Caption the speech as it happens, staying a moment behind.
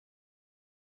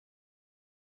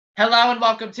Hello and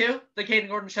welcome to the Kayden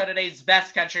Gordon Show, today's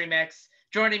best country mix.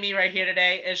 Joining me right here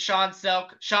today is Sean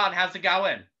Silke. Sean, how's it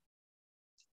going?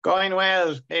 Going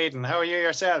well, Hayden. How are you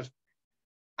yourself?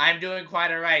 I'm doing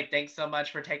quite all right. Thanks so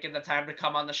much for taking the time to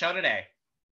come on the show today.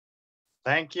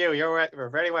 Thank you. You're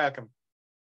very welcome.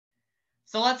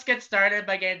 So let's get started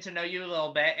by getting to know you a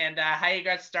little bit and how you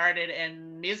got started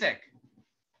in music.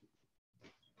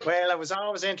 Well, I was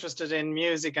always interested in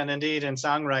music and indeed in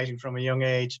songwriting from a young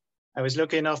age. I was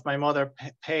lucky enough, my mother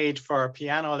paid for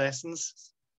piano lessons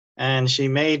and she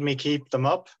made me keep them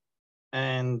up.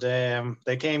 And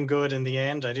they came good in the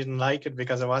end. I didn't like it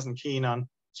because I wasn't keen on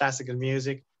classical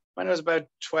music. When I was about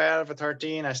 12 or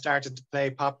 13, I started to play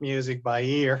pop music by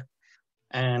ear.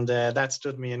 And that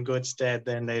stood me in good stead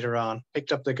then later on.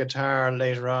 Picked up the guitar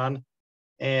later on.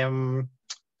 Um,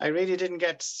 I really didn't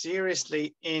get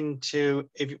seriously into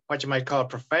what you might call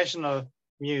professional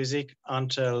music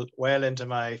until well into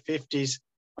my 50s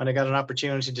when I got an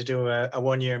opportunity to do a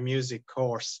 1 year music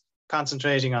course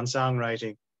concentrating on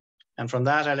songwriting. And from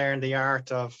that, I learned the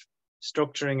art of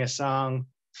structuring a song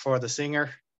for the singer,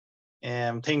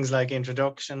 things like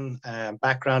introduction,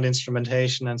 background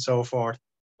instrumentation, and so forth.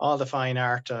 All the fine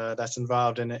art that's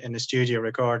involved in the studio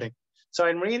recording. So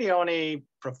I'm really only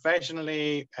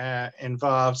professionally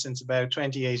involved since about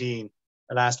 2018,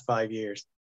 the last 5 years.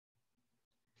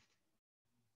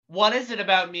 What is it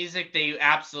about music that you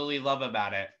absolutely love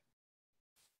about it?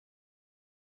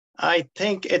 I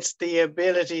think it's the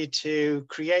ability to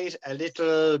create a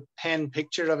little pen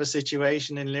picture of a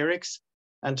situation in lyrics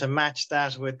and to match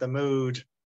that with the mood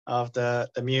of the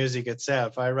music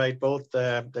itself. I write both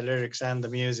the lyrics and the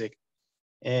music.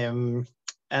 Um,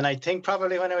 and I think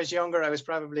probably when I was younger, I was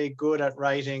probably good at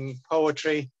writing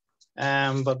poetry.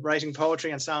 But writing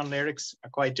poetry and sound lyrics are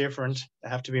quite different. They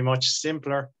have to be much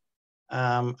simpler,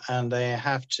 and they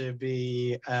have to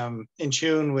be in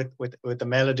tune with the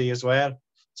melody as well.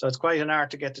 So it's quite an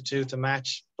art to get the two to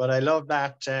match. But I love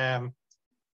that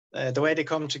the way they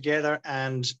come together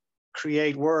and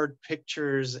create word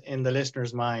pictures in the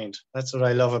listener's mind. That's what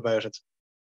I love about it.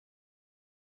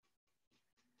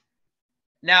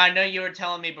 Now, I know you were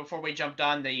telling me before we jumped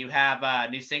on that you have a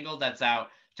new single that's out.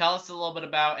 Tell us a little bit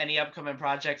about any upcoming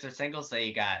projects or singles that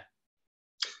you got.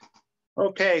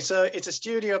 Okay, so it's a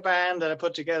studio band that I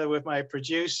put together with my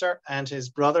producer and his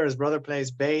brother. His brother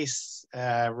plays bass,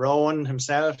 Rowan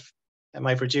himself, and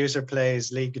my producer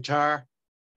plays lead guitar.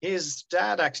 His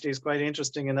dad actually is quite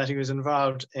interesting in that he was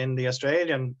involved in the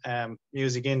Australian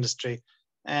music industry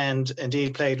and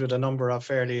indeed played with a number of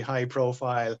fairly high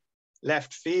profile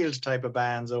left field type of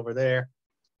bands over there.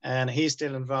 And he's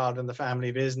still involved in the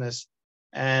family business.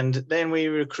 And then we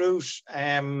recruit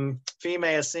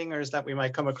female singers that we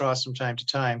might come across from time to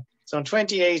time. So in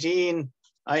 2018,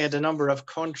 I had a number of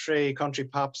country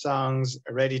pop songs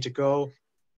ready to go.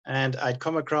 And I'd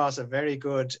come across a very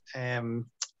good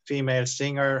female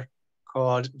singer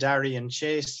called Darian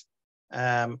Chase,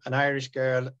 an Irish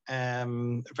girl,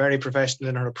 very professional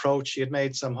in her approach. She had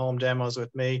made some home demos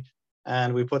with me,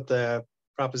 and we put the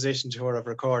proposition to her of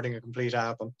recording a complete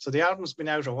album. So the album's been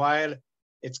out a while.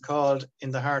 It's called In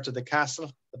the Heart of the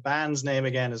Castle. The band's name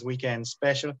again is Weekend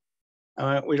Special.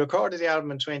 We recorded the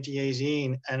album in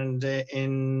 2018, and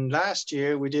in last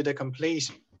year we did a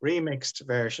complete remixed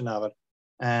version of it.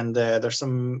 And there's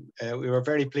some. We were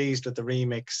very pleased with the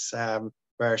remix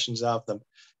versions of them.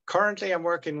 Currently, I'm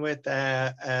working with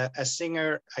a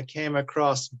singer I came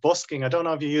across busking. I don't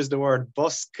know if you use the word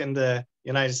busk in the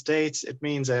United States. It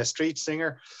means a street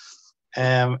singer.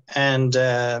 And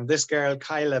this girl,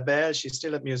 Kyla Bell, she's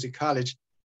still at Music College.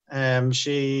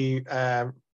 She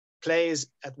plays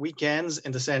at weekends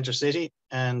in the center city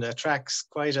and attracts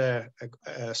quite a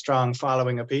strong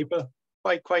following of people.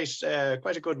 Quite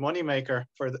a good money maker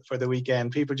for the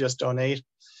weekend. People just donate,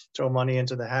 throw money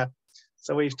into the hat.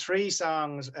 So we've 3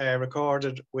 songs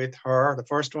recorded with her. The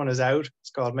first one is out. It's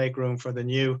called Make Room for the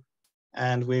New,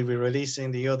 and we'll be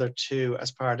releasing the other 2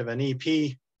 as part of an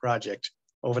EP project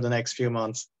over the next few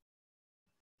months.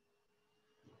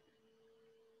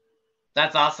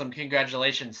 That's awesome.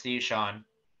 Congratulations to you, Sean.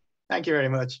 Thank you very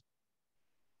much.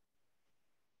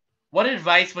 What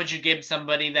advice would you give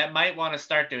somebody that might want to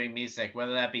start doing music,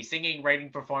 whether that be singing, writing,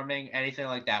 performing, anything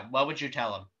like that? What would you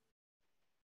tell them?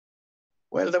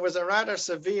 Well, there was a rather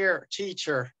severe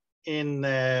teacher in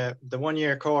the 1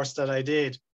 year course that I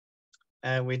did.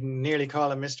 We'd nearly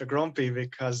call him Mr. Grumpy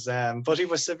because, but he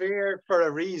was severe for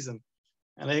a reason.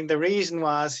 And I think the reason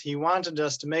was he wanted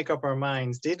us to make up our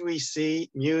minds. Did we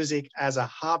see music as a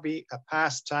hobby, a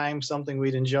pastime, something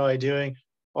we'd enjoy doing,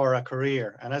 or a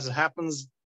career? And as it happens,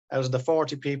 Out of the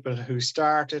 40 people who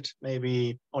started,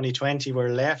 maybe only 20 were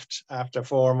left after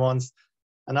 4 months.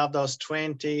 And of those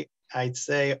 20, I'd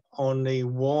say only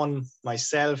one,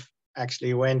 myself,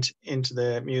 actually went into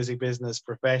the music business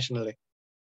professionally.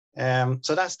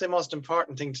 So that's the most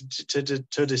important thing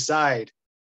to decide.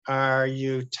 Are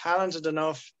you talented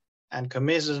enough and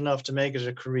committed enough to make it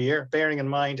a career, bearing in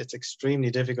mind it's extremely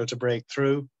difficult to break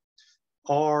through?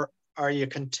 Or are you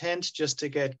content just to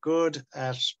get good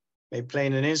at maybe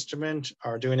playing an instrument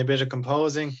or doing a bit of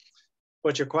composing,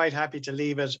 but you're quite happy to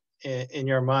leave it in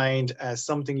your mind as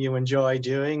something you enjoy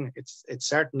doing? It's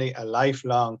certainly a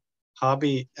lifelong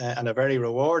hobby and a very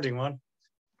rewarding one.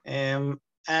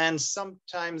 And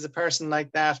sometimes a person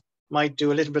like that might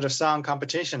do a little bit of song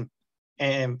competition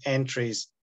entries,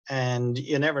 and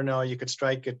you never know, you could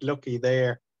strike it lucky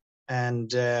there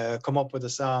and come up with a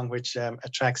song which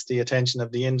attracts the attention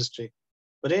of the industry.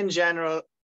 But in general,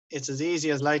 it's as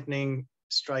easy as lightning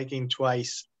striking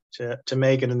twice to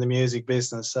make it in the music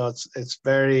business. So it's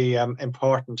very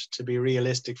important to be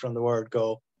realistic from the word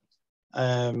go.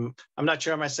 I'm not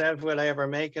sure myself will I ever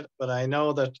make it, but I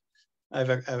know that I've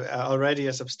already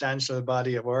a substantial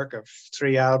body of work of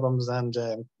 3 albums and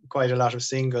quite a lot of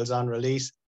singles on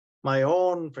release. My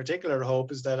own particular hope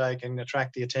is that I can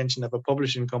attract the attention of a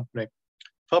publishing company.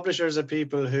 Publishers are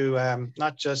people who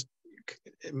not just,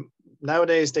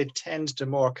 nowadays they tend to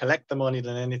more collect the money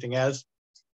than anything else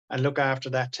and look after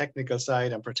that technical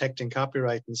side and protecting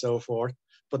copyright and so forth.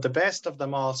 But the best of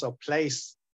them also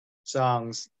place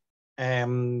songs.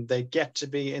 They get to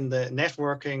be in the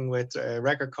networking with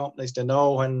record companies to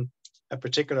know when a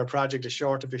particular project is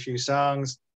short of a few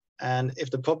songs. And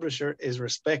if the publisher is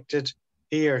respected,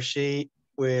 he or she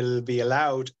will be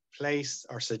allowed to place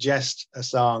or suggest a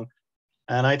song.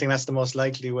 And I think that's the most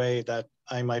likely way that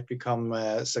I might become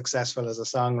successful as a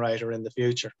songwriter in the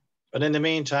future. But in the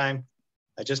meantime,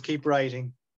 I just keep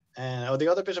writing. And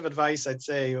the other bit of advice I'd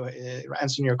say,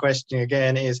 answering your question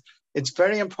again, is it's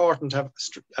very important to have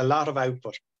a lot of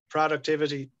output.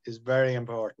 Productivity is very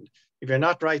important. If you're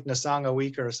not writing a song a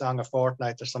week or a song a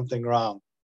fortnight, there's something wrong.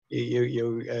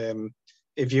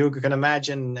 If you can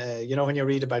imagine, when you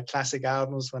read about classic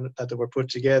albums that they were put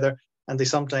together, and they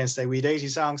sometimes say we had 80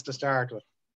 songs to start with,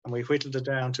 and we whittled it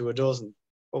down to a dozen.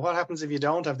 But what happens if you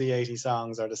don't have the 80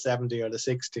 songs or the 70 or the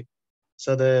 60?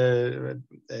 So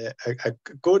a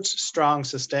good, strong,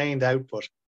 sustained output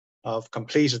of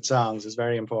completed songs is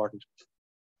very important.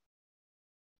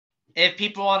 If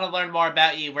people want to learn more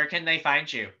about you, where can they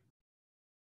find you?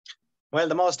 Well,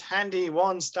 the most handy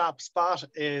one-stop spot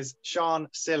is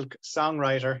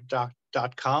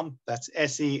SeanSilkSongwriter.com. That's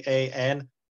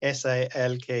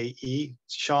SeanSilke,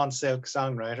 Sean Silk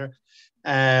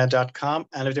Songwriter.com.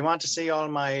 And if they want to see all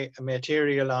my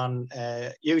material on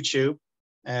YouTube,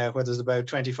 where there's about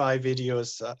 25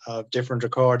 videos of different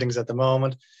recordings at the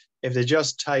moment, if they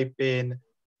just type in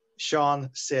Sean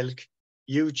Silk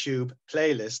YouTube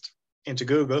playlist into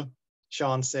Google,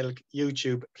 Sean Silk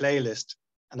YouTube playlist,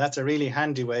 and that's a really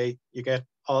handy way. You get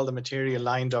all the material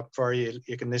lined up for you.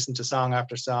 You can listen to song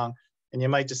after song, and you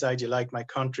might decide you like my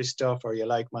country stuff or you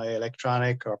like my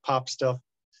electronic or pop stuff.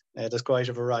 There's quite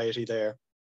a variety there.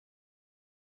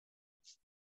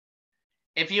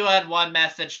 If you had one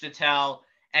message to tell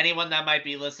anyone that might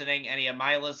be listening, any of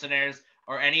my listeners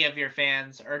or any of your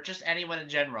fans or just anyone in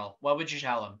general, what would you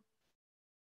tell them?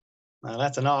 Now,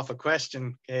 that's an awful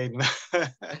question, Kayden.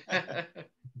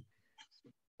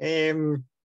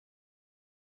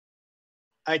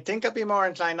 I think I'd be more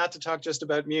inclined not to talk just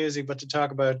about music, but to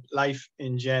talk about life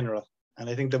in general. And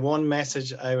I think the one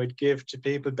message I would give to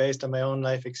people based on my own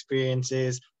life experience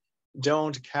is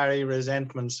don't carry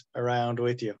resentments around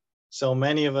with you. So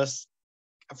many of us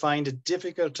find it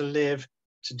difficult to live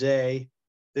today,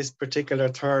 this particular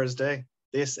Thursday,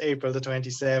 this April the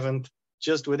 27th,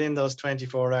 just within those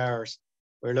 24 hours.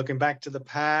 We're looking back to the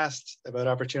past about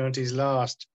opportunities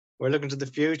lost. We're looking to the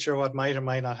future, what might or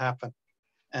might not happen.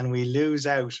 And we lose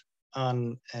out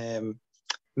on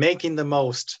making the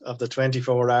most of the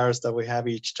 24 hours that we have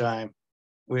each time.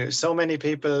 So many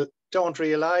people don't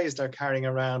realize they're carrying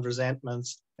around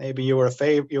resentments. Maybe you were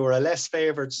a less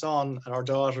favored son or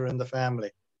daughter in the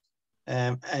family,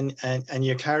 and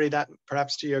you carry that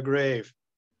perhaps to your grave.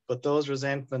 But those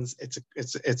resentments,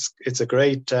 it's a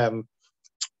great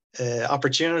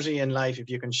opportunity in life if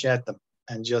you can shed them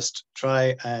and just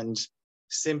try and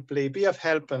simply be of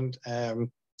help. And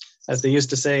as they used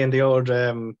to say in the old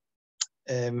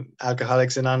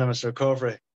Alcoholics Anonymous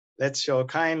recovery, let's show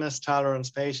kindness, tolerance,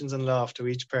 patience, and love to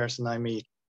each person I meet.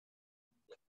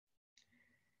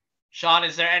 Sean,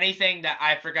 is there anything that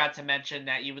I forgot to mention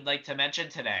that you would like to mention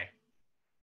today?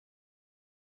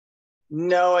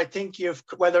 No, I think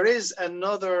well, there is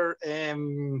another,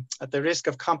 at the risk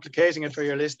of complicating it for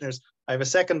your listeners, I have a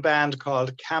second band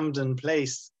called Camden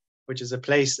Place, which is a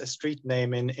street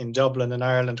name in Dublin, in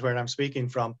Ireland, where I'm speaking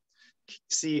from.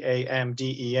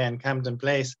 Camden, Camden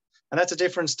Place. And that's a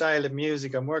different style of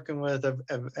music. I'm working with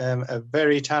a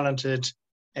very talented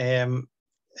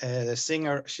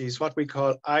singer. She's what we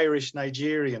call Irish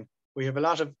Nigerian. We have a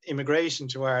lot of immigration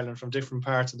to Ireland from different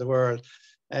parts of the world.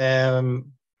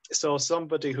 So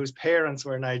somebody whose parents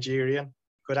were Nigerian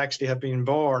could actually have been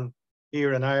born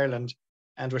here in Ireland.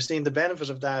 And we're seeing the benefit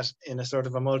of that in a sort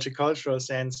of a multicultural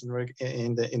sense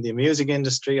in the music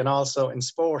industry and also in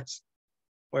sports,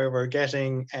 where we're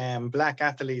getting black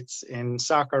athletes in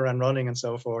soccer and running and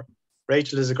so forth.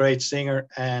 Rachel is a great singer.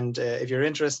 And if you're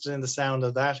interested in the sound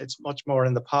of that, it's much more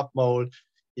in the pop mold.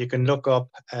 You can look up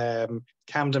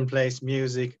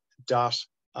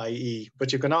camdenplacemusic.ie,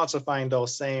 but you can also find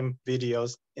those same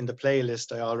videos in the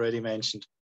playlist I already mentioned.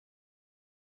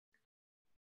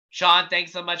 Sean,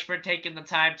 thanks so much for taking the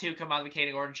time to come on the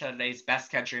Kayden Gordon Show today's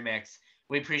Best Country Mix.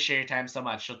 We appreciate your time so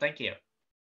much, so thank you.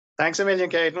 Thanks a million,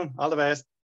 Kayden. All the best.